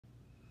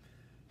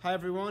Hi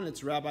everyone,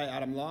 it's Rabbi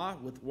Adam Law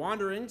with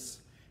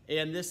Wanderings,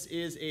 and this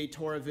is a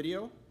Torah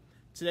video.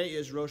 Today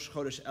is Rosh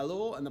Chodesh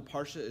Elul, and the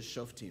Parsha is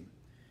Shoftim.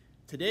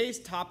 Today's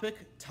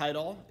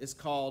title is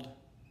called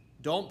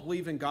Don't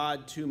Believe in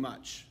God Too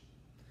Much.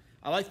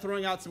 I like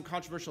throwing out some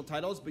controversial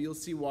titles, but you'll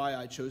see why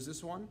I chose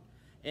this one.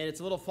 And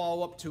it's a little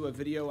follow-up to a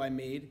video I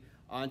made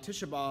on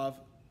Tisha B'Av,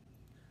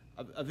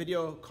 a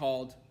video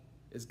called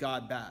Is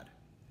God Bad?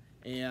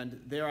 And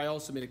there I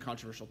also made a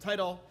controversial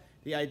title,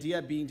 the idea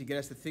being to get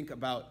us to think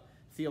about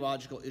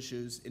theological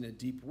issues in a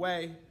deep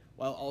way,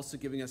 while also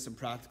giving us some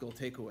practical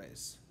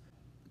takeaways.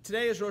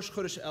 Today is Rosh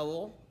Chodesh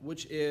Elul,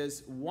 which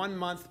is 1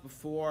 month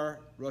before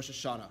Rosh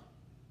Hashanah.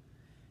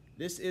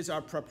 This is our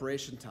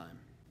preparation time.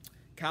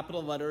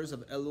 Capital letters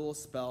of Elul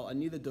spell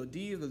Ani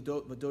l'dodi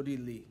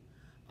v'dodi li.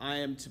 I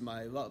am to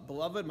my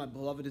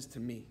beloved is to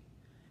me.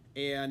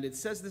 And it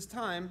says this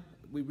time,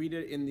 we read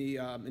it in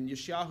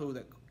Yeshayahu,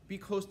 that be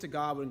close to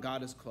God when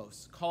God is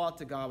close. Call out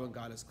to God when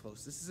God is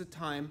close. This is a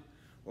time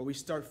where we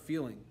start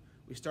feeling,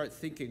 we start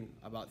thinking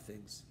about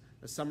things.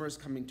 The summer is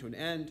coming to an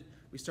end.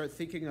 We start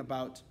thinking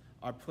about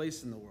our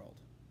place in the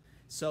world.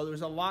 So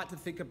there's a lot to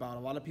think about. A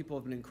lot of people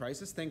have been in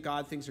crisis. Thank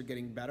God things are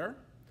getting better.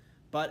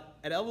 But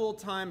at Elul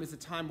time is a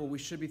time where we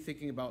should be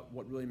thinking about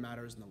what really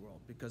matters in the world.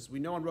 Because we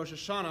know on Rosh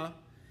Hashanah,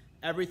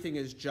 everything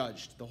is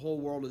judged. The whole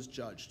world is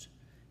judged.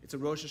 It's a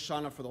Rosh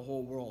Hashanah for the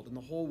whole world. And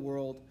the whole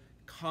world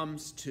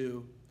comes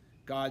to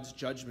God's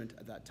judgment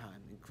at that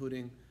time,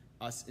 including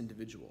us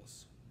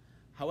individuals.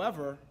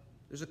 However,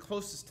 there's a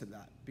closest to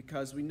that,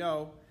 because we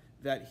know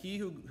that he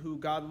who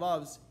God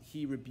loves,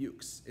 he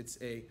rebukes. It's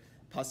a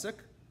pasuk,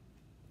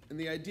 and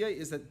the idea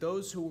is that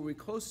those who we're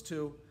close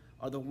to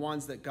are the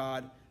ones that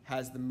God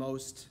has the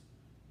most,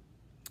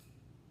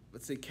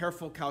 let's say,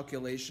 careful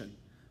calculation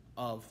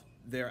of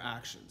their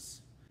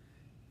actions.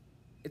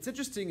 It's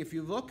interesting, if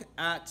you look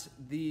at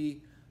the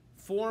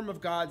form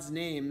of God's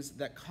names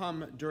that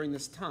come during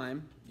this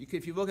time,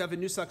 if you look at the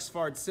Nusach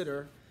Sfard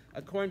Siddur,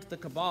 according to the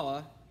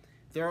Kabbalah,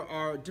 there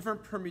are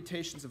different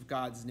permutations of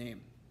God's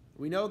name.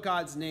 We know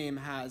God's name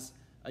has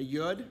a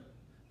Yud,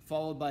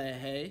 followed by a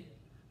Hey,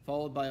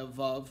 followed by a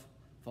Vav,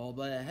 followed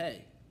by a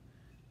Hey.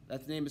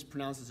 That name is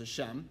pronounced as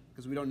Hashem,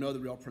 because we don't know the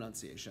real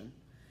pronunciation.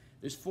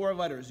 There's 4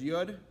 letters,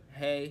 Yud,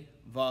 Hey,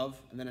 Vav,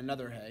 and then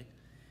another Hey.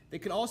 They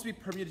can also be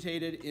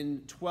permutated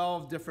in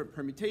 12 different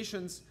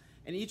permutations,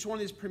 and each one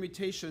of these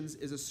permutations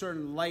is a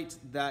certain light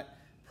that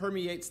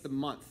permeates the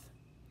month.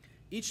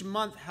 Each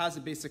month has a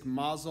basic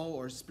mazel,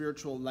 or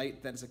spiritual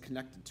light, that is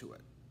connected to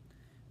it.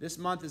 This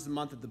month is the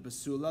month of the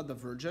Basula, the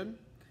Virgin,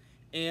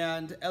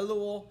 and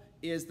Elul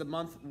is the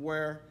month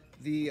where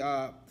the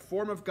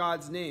form of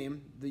God's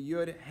name, the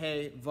Yud,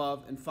 Hey,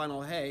 Vav, and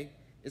final Hey,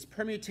 is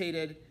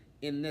permutated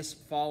in this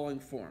following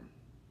form.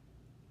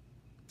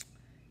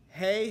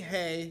 Hey,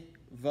 Hey,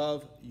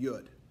 Vav,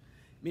 Yud.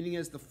 Meaning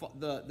is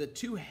the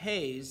 2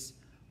 Heys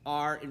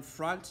are in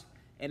front,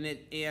 and the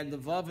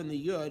Vav and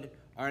the Yud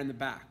are in the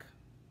back.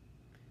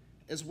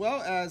 As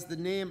well as the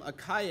name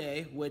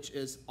Akaye, which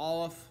is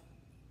Aleph,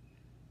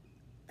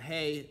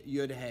 Hey,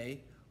 Yud,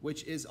 Hey,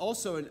 which is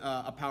also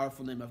a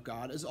powerful name of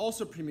God, is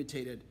also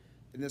permutated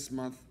in this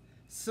month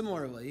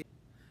similarly.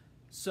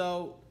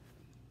 So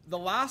the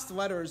last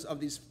letters of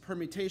these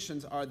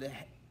permutations are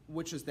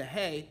which is the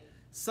Hey,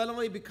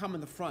 suddenly become in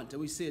the front, and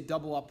we see a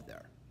double up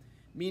there.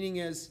 Meaning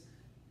is,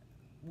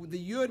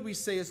 the Yud we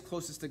say is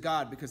closest to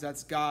God because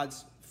that's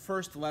God's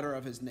first letter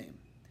of his name.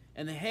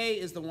 And the Hey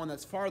is the one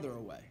that's farther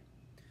away.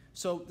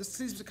 So this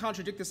seems to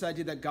contradict this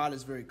idea that God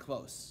is very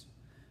close.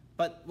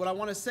 But what I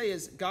want to say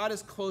is God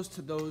is close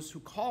to those who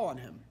call on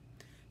him.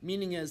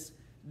 Meaning is,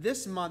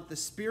 this month, the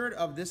spirit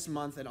of this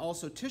month, and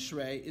also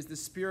Tishrei, is the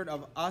spirit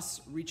of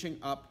us reaching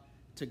up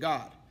to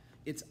God.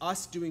 It's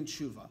us doing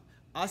tshuva,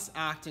 us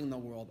acting in the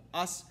world,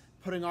 us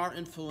putting our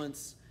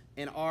influence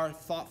and our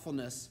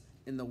thoughtfulness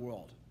in the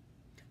world.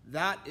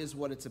 That is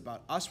what it's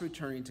about, us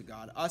returning to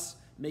God, us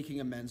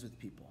making amends with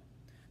people.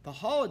 The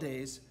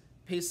holidays,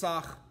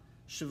 Pesach,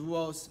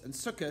 Shavuos, and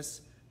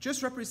Sukkot,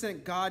 just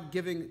represent God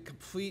giving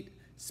complete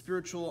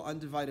spiritual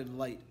undivided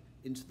light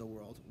into the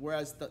world,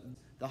 whereas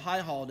the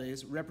high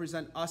holidays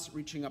represent us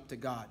reaching up to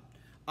God,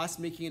 us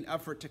making an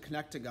effort to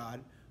connect to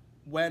God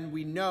when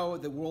we know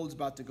the world is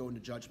about to go into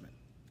judgment.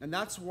 And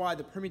that's why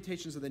the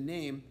permutations of the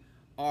name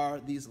are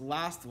these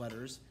last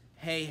letters,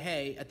 Hey,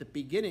 Hey, at the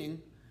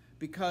beginning,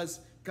 because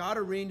God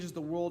arranges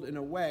the world in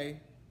a way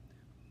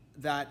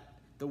that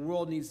the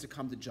world needs to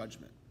come to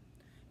judgment.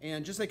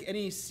 And just like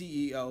any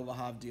CEO,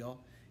 Lahavdil,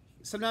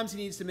 sometimes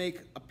he needs to make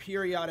a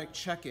periodic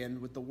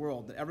check-in with the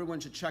world, that everyone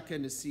should check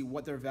in to see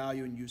what their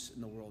value and use in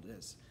the world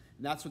is.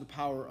 And that's what the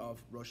power of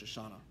Rosh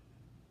Hashanah.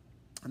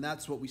 And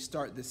that's what we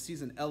start this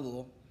season,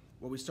 Elul,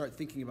 where we start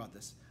thinking about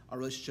this, our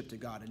relationship to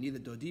God. Ani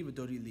l'dodi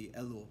v'dodi li,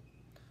 Elul.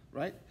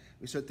 Right?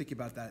 We start thinking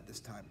about that at this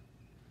time.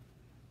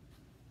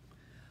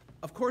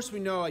 Of course, we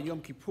know at Yom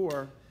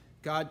Kippur,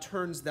 God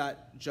turns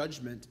that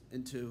judgment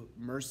into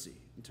mercy,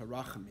 into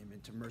rachamim,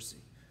 into mercy.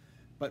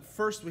 But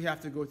first, we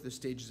have to go through the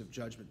stages of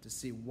judgment to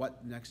see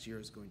what next year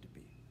is going to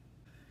be.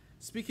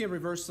 Speaking of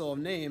reversal of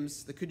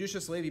names, the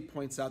Kedushas Levi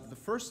points out that the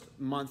first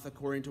month,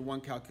 according to one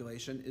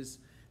calculation, is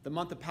the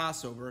month of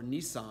Passover,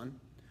 Nisan,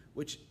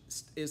 which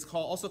is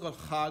also called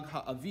Chag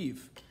HaAviv.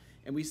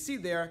 And we see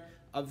there,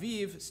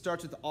 Aviv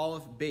starts with the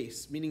olive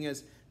base, meaning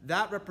is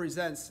that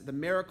represents the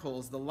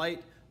miracles, the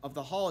light of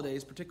the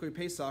holidays, particularly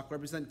Pesach,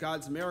 represent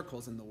God's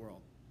miracles in the world.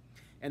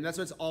 And that's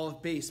why it's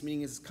olive base,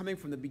 meaning it's coming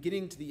from the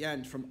beginning to the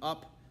end, from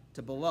up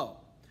to below.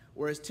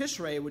 Whereas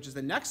Tishrei, which is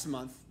the next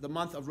month, the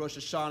month of Rosh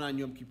Hashanah and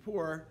Yom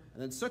Kippur,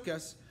 and then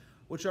Sukkot,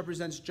 which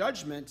represents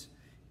judgment,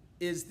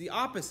 is the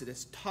opposite.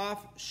 It's Taf,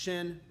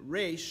 Shin,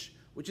 Resh,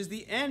 which is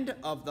the end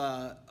of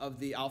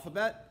the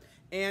alphabet,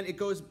 and it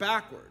goes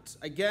backwards.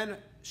 Again,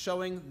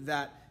 showing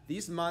that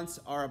these months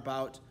are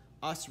about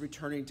us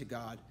returning to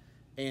God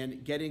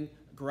and getting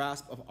a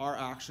grasp of our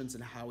actions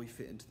and how we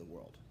fit into the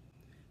world.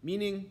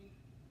 Meaning,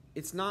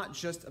 it's not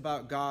just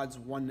about God's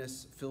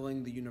oneness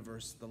filling the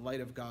universe, the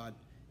light of God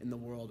in the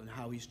world and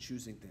how he's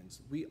choosing things.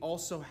 We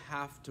also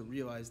have to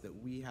realize that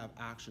we have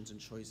actions and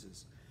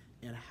choices,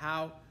 and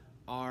how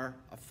our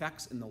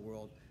effects in the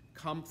world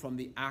come from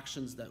the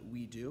actions that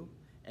we do,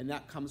 and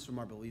that comes from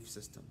our belief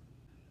system.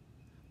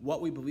 What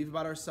we believe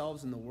about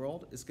ourselves in the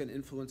world is going to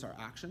influence our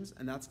actions,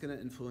 and that's going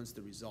to influence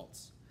the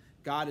results.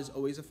 God is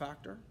always a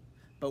factor,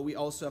 but we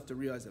also have to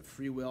realize that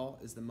free will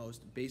is the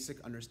most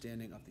basic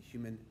understanding of the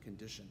human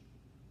condition.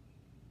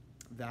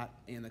 That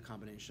and the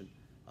combination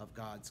of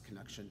God's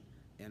connection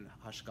and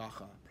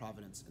hashgacha,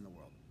 providence in the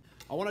world.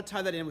 I want to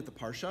tie that in with the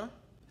Parsha.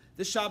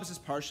 This Shabbos'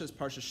 Parsha is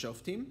Parsha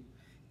Shoftim,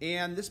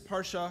 and this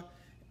Parsha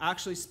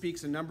actually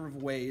speaks a number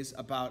of ways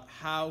about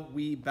how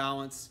we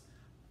balance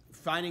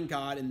finding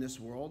God in this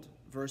world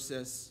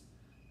versus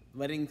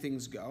letting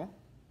things go.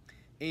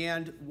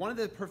 And one of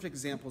the perfect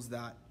examples of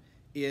that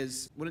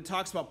is when it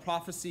talks about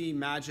prophecy,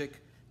 magic,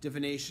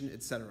 divination,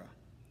 etc.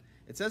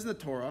 It says in the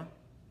Torah,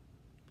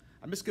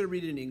 I'm just going to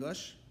read it in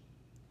English.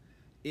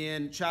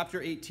 In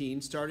chapter 18,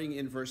 starting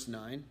in verse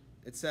 9,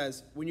 it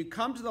says, "When you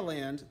come to the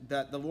land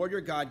that the Lord your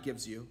God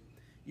gives you,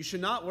 you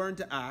should not learn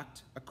to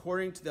act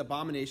according to the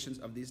abominations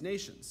of these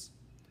nations.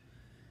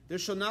 There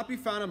shall not be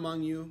found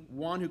among you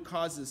one who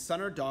causes his son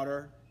or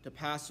daughter to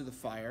pass through the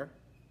fire,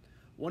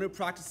 one who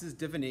practices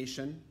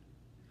divination,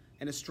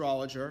 an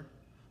astrologer,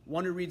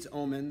 one who reads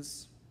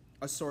omens,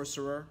 a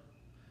sorcerer,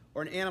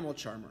 or an animal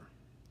charmer,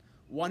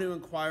 one who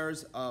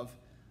inquires of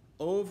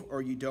Ov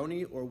or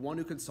Yidoni, or one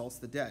who consults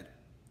the dead.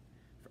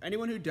 For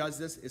anyone who does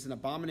this is an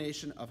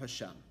abomination of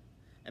Hashem.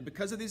 And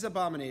because of these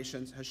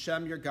abominations,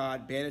 Hashem your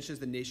God banishes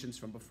the nations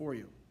from before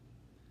you.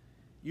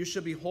 You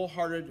shall be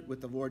wholehearted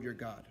with the Lord your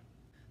God."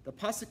 The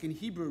pasuk in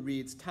Hebrew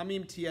reads,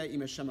 "Tamim tiyeh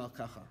im Hashem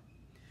elkecha."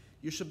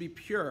 You shall be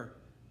pure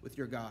with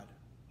your God.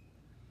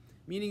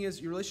 Meaning is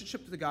your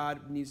relationship to the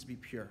God needs to be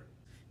pure.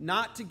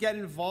 Not to get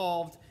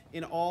involved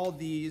in all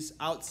these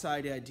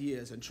outside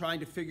ideas and trying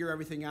to figure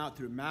everything out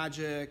through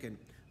magic and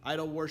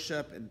idol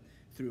worship and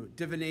through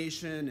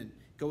divination and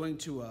going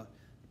to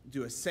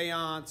do a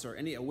seance or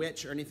a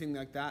witch or anything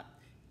like that.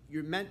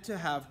 You're meant to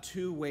have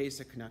two ways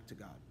to connect to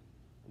God.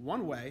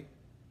 One way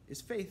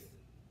is faith,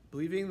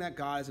 believing that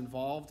God is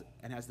involved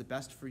and has the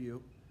best for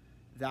you.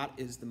 That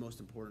is the most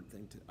important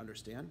thing to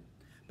understand.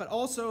 But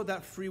also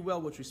that free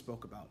will, which we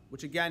spoke about,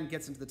 which again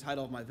gets into the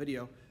title of my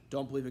video,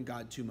 Don't Believe in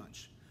God Too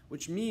Much,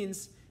 which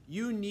means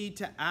you need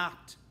to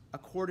act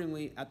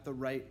accordingly at the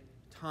right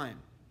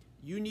time.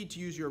 You need to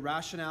use your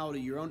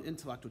rationality, your own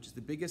intellect, which is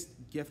the biggest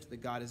gift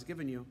that God has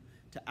given you,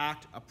 to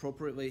act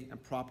appropriately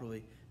and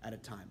properly at a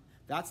time.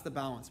 That's the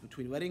balance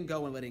between letting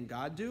go and letting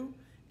God do,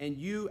 and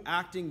you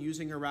acting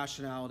using your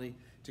rationality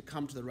to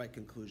come to the right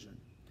conclusion.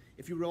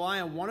 If you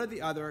rely on one or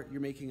the other,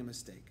 you're making a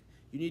mistake.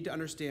 You need to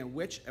understand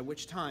which at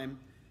which time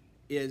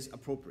is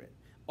appropriate.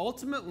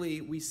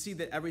 Ultimately, we see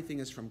that everything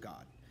is from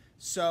God.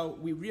 So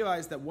we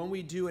realize that when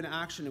we do an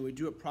action and we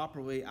do it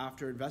properly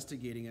after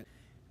investigating it,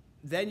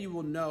 then you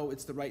will know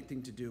it's the right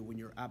thing to do when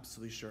you're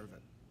absolutely sure of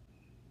it.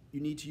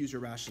 You need to use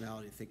your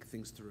rationality to think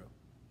things through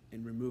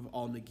and remove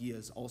all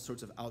nagias, all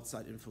sorts of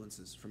outside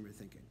influences from your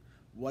thinking.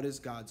 What is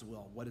God's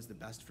will? What is the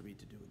best for me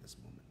to do in this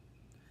moment?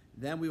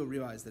 Then we will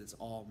realize that it's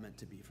all meant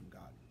to be from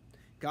God.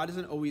 God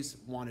doesn't always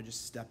want to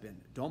just step in.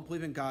 Don't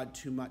believe in God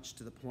too much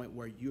to the point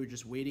where you're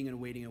just waiting and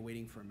waiting and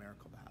waiting for a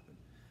miracle to happen.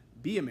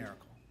 Be a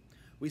miracle.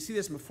 We see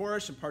this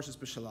Meforish and Parshas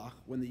B'Shalach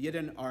when the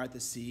Yidden are at the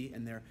sea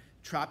and they're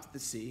trapped at the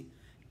sea,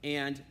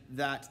 and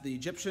that the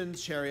Egyptian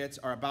chariots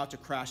are about to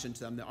crash into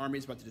them. The army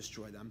is about to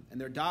destroy them.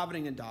 And they're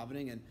davening,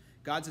 and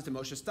God says to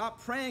Moshe,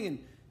 "Stop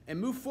praying and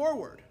move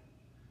forward."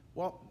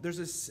 Well, there's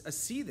a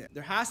sea there.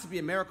 There has to be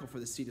a miracle for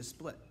the sea to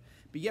split.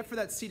 But yet for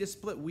that sea to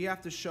split, we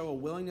have to show a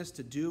willingness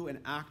to do and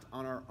act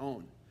on our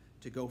own,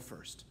 to go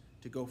first,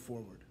 to go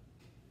forward.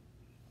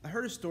 I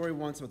heard a story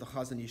once about the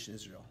Chazon Ish in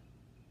Israel.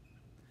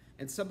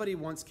 And somebody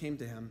once came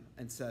to him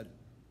and said,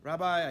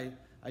 "Rabbi,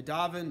 I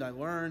davened, I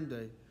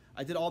learned,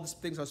 I did all these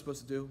things I was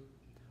supposed to do.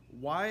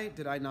 Why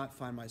did I not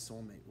find my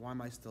soulmate? Why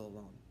am I still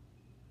alone?"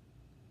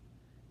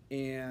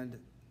 And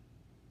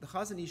the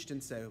Chazon Ish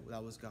didn't say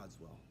that was God's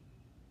will.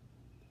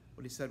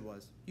 What he said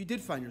was, "You did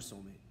find your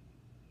soulmate.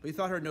 but you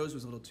thought her nose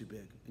was a little too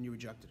big, and you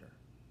rejected her.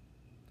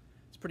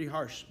 It's pretty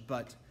harsh,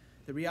 but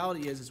the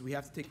reality is we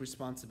have to take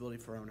responsibility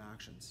for our own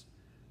actions.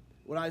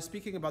 When I was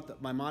speaking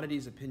about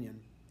Maimonides'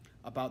 opinion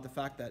about the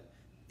fact that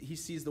he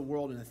sees the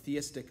world in a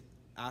theistic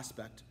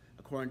aspect,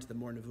 according to the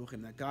Mor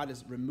Nevuchim, that God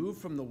is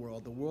removed from the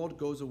world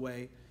goes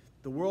away,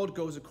 the world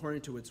goes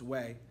according to its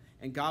way,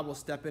 and God will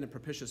step in at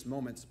propitious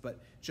moments, but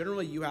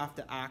generally you have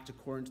to act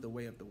according to the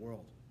way of the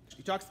world.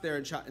 He talks there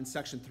in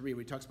section 3,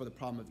 where he talks about the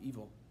problem of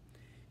evil.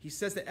 He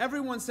says that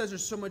everyone says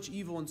there's so much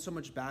evil and so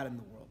much bad in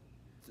the world.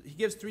 So he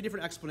gives 3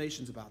 different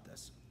explanations about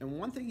this. And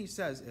one thing he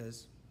says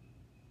is,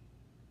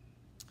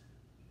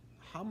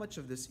 how much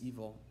of this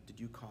evil did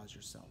you cause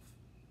yourself?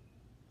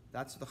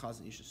 That's the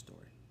Chazon Ish's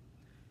story.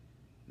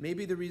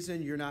 Maybe the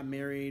reason you're not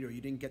married or you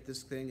didn't get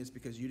this thing is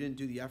because you didn't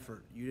do the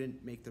effort. You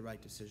didn't make the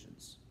right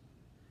decisions.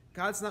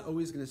 God's not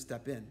always going to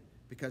step in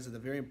because of the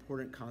very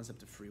important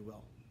concept of free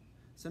will.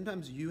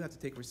 Sometimes you have to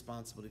take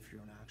responsibility for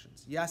your own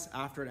actions. Yes,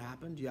 after it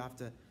happened, you have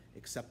to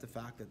accept the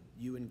fact that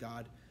you and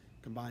God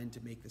combined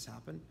to make this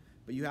happen,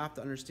 but you have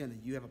to understand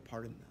that you have a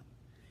part in that.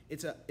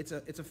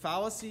 It's a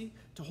fallacy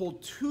to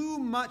hold too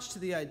much to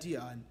the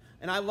idea,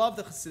 and I love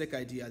the Hasidic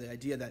idea, the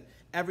idea that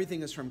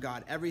everything is from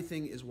God,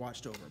 everything is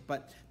watched over.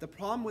 But the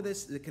problem with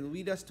this is it can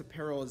lead us to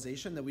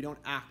parallelization, that we don't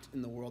act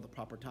in the world at the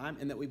proper time,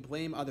 and that we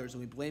blame others,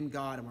 and we blame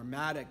God, and we're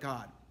mad at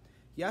God.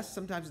 Yes,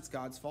 sometimes it's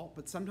God's fault,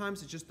 but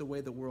sometimes it's just the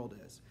way the world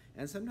is.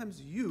 And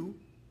sometimes you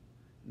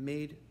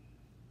made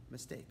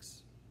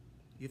mistakes.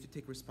 You have to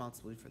take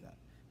responsibility for that.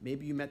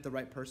 Maybe you met the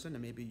right person,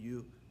 and maybe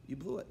you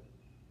blew it.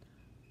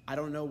 I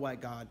don't know why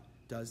God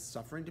does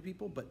suffering to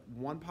people, but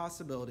one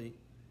possibility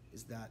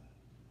is that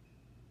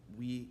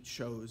we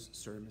chose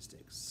certain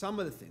mistakes. Some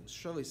of the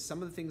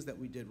things that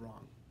we did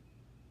wrong,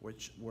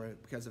 which were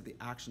because of the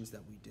actions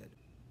that we did.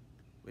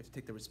 We have to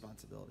take the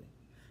responsibility.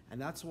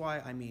 And that's why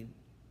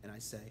I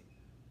say,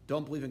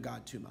 don't believe in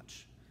God too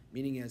much.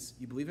 Meaning is,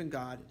 you believe in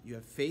God, you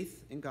have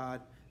faith in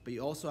God, but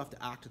you also have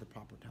to act at the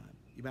proper time.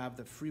 You have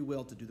the free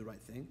will to do the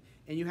right thing,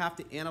 and you have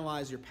to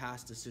analyze your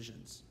past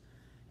decisions.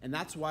 And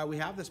that's why we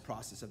have this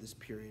process of this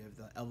period, of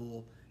the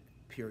Elul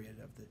period,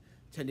 of the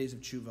 10 days of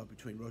tshuva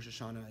between Rosh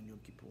Hashanah and Yom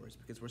Kippur, is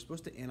because we're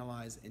supposed to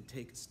analyze and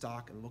take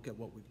stock and look at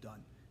what we've done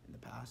in the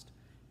past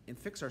and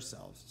fix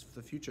ourselves for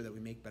the future, that we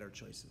make better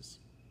choices.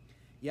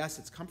 Yes,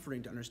 it's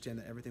comforting to understand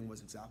that everything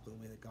was exactly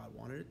the way that God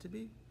wanted it to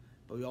be,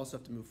 but we also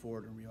have to move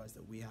forward and realize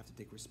that we have to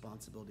take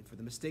responsibility for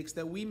the mistakes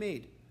that we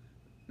made.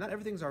 Not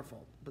everything's our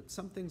fault, but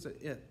some things are,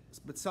 and we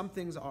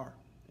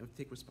have to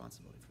take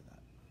responsibility for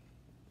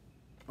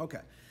that.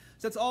 Okay.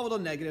 So that's all a little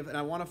negative, and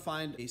I want to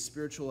find a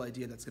spiritual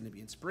idea that's going to be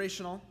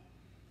inspirational.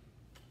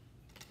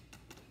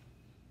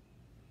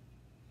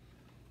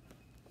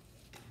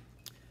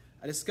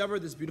 I discovered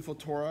this beautiful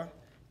Torah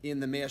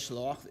in the Mea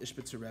Shloach, the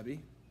Ishbitzer Rebbe,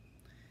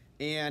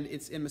 and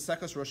it's in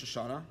Maseches Rosh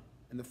Hashanah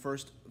in the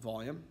first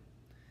volume.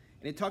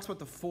 And it talks about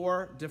the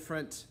 4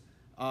 different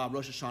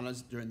Rosh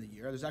Hashanahs during the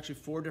year. There's actually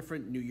 4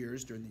 different New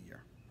Years during the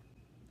year.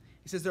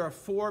 He says there are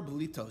 4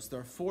 belitos. There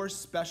are 4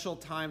 special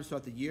times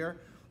throughout the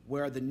year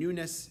where the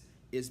newness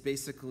is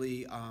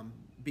basically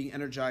being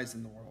energized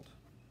in the world.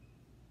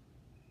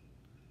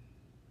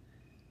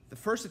 The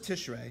first of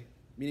Tishrei,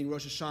 meaning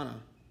Rosh Hashanah,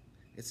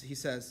 he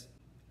says,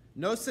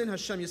 Nosen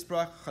Hashem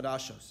Yisbrach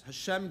Chadashos.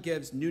 Hashem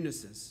gives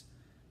newnesses.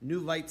 New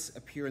lights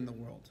appear in the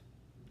world.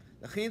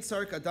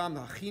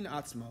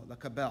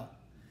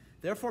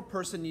 Therefore, a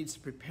person needs to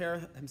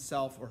prepare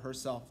himself or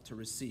herself to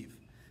receive.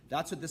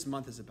 That's what this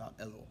month is about,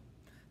 Elul,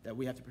 that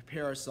we have to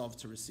prepare ourselves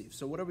to receive.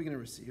 So what are we going to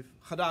receive?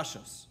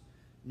 Chadashos,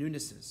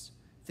 newnesses.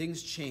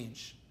 Things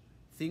change.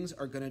 Things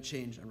are going to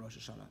change on Rosh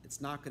Hashanah. It's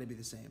not going to be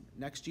the same.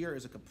 Next year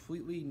is a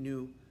completely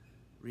new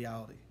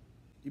reality.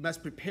 You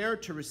must prepare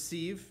to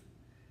receive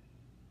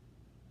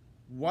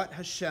what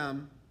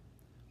Hashem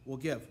will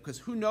give, because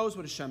who knows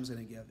what Hashem's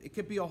going to give? It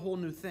could be a whole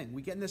new thing.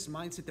 We get in this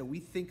mindset that we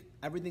think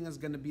everything is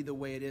going to be the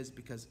way it is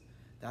because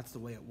that's the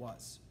way it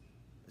was.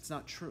 It's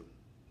not true.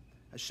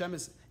 Hashem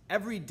is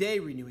every day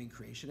renewing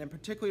creation, and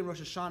particularly in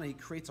Rosh Hashanah, He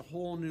creates a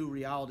whole new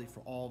reality for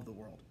all of the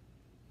world.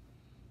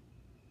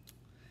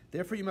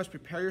 Therefore, you must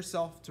prepare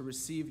yourself to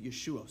receive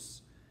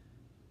Yeshuos,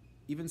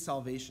 even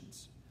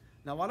salvations.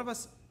 Now, a lot of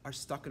us are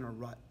stuck in a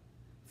rut,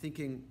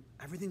 thinking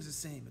everything's the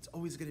same. It's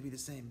always going to be the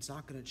same. It's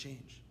not going to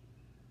change.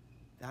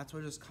 That's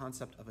where this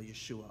concept of a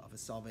Yeshua, of a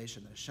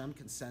salvation, that Hashem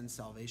can send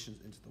salvations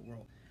into the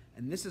world.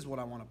 And this is what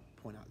I want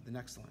to point out. The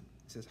next line.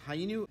 It says,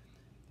 Hayinu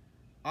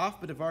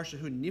af b'davar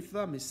shehu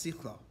nifla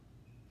misichlo.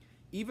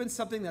 Even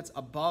something that's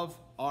above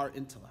our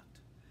intellect.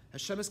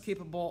 Hashem is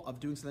capable of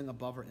doing something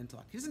above our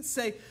intellect. He doesn't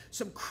say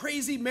some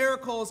crazy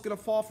miracle is going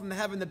to fall from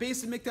heaven, the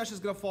base of Mikdash is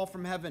going to fall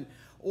from heaven,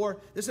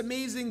 or this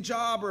amazing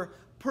job or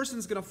person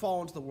is going to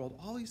fall into the world.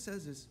 All he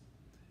says is,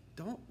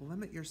 don't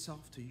limit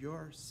yourself to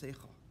your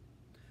seichel.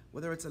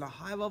 Whether it's at a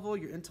high level,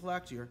 your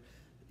intellect, your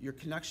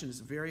connection is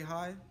very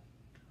high,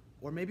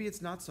 or maybe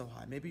it's not so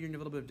high. Maybe you're in a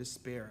little bit of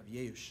despair, of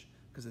yeush,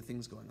 because of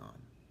things going on.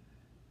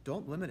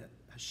 Don't limit it.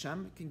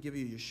 Hashem can give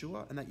you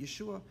Yeshua, and that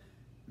Yeshua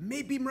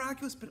may be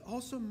miraculous, but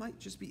also might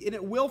just be, and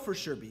it will for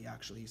sure be,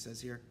 actually, he says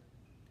here,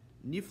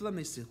 Nifla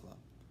mesichla.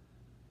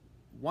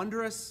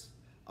 Wondrous,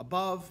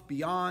 above,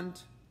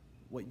 beyond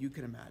what you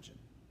can imagine.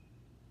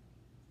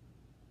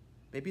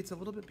 Maybe it's a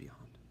little bit beyond.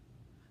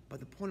 But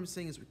the point I'm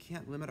saying is we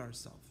can't limit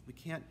ourselves. We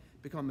can't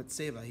become a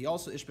mitzvah.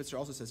 Ishbitzer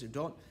also says here,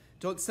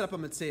 don't set up a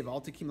mitzvah.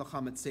 Al tekim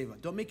lacha mitzvah.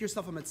 Don't make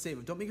yourself a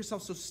mitzvah. Don't make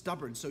yourself so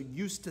stubborn, so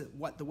used to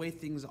the way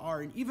things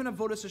are, and even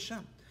avodas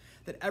Hashem,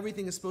 that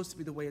everything is supposed to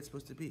be the way it's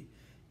supposed to be.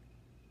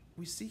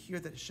 We see here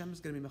that Hashem is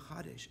going to be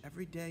mechadesh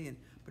every day, and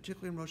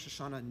particularly in Rosh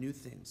Hashanah, new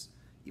things,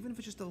 even if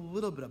it's just a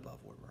little bit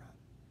above where we're at.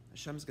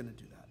 Hashem is going to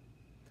do that,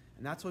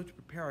 and that's why we have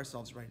to prepare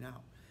ourselves right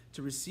now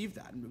to receive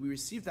that. And we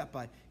receive that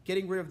by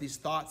getting rid of these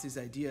thoughts, these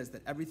ideas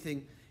that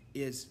everything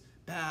is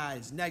bad,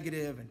 is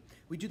negative, and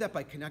we do that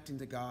by connecting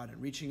to God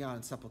and reaching out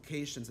in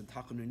supplications and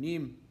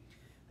tachununim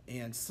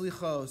and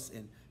slichos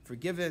and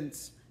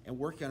forgiveness and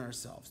working on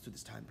ourselves through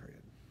this time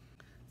period.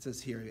 It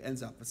says here, it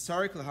ends up, as it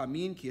says in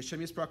davening,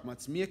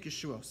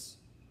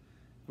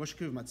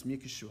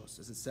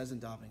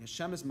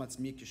 Hashem is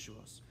matzmiak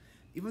yeshuos.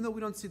 Even though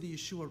we don't see the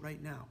Yeshua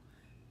right now,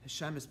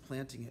 Hashem is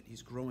planting it,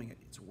 He's growing it,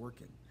 it's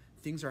working.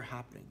 Things are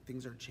happening,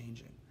 things are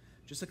changing.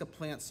 Just like a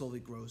plant slowly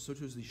grows, so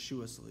too the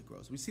Yeshua slowly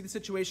grows. We see the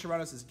situation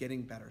around us is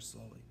getting better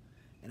slowly,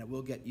 and it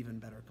will get even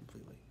better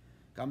completely.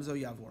 Gamzo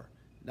Yavor,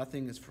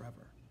 nothing is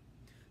forever.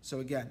 So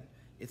again,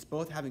 it's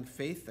both having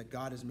faith that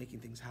God is making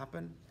things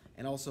happen,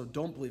 and also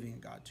don't believing in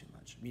God too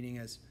much, meaning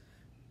as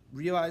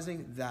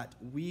realizing that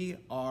we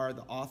are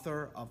the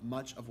author of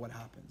much of what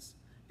happens,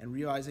 and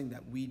realizing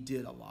that we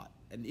did a lot.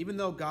 And even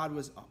though God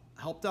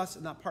helped us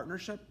in that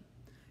partnership,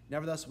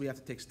 nevertheless, we have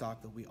to take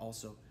stock that we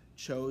also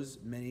chose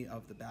many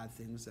of the bad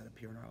things that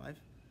appear in our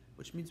life,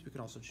 which means we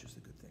can also choose the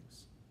good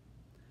things.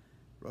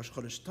 Rosh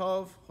Chodesh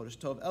Tov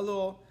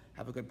Elul,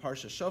 have a good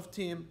Parsha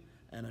Shoftim,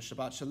 and a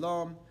Shabbat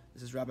Shalom.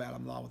 This is Rabbi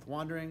Adam Law with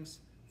Wanderings.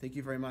 Thank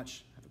you very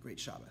much. Have a great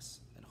Shabbos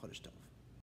and Chodesh Tov.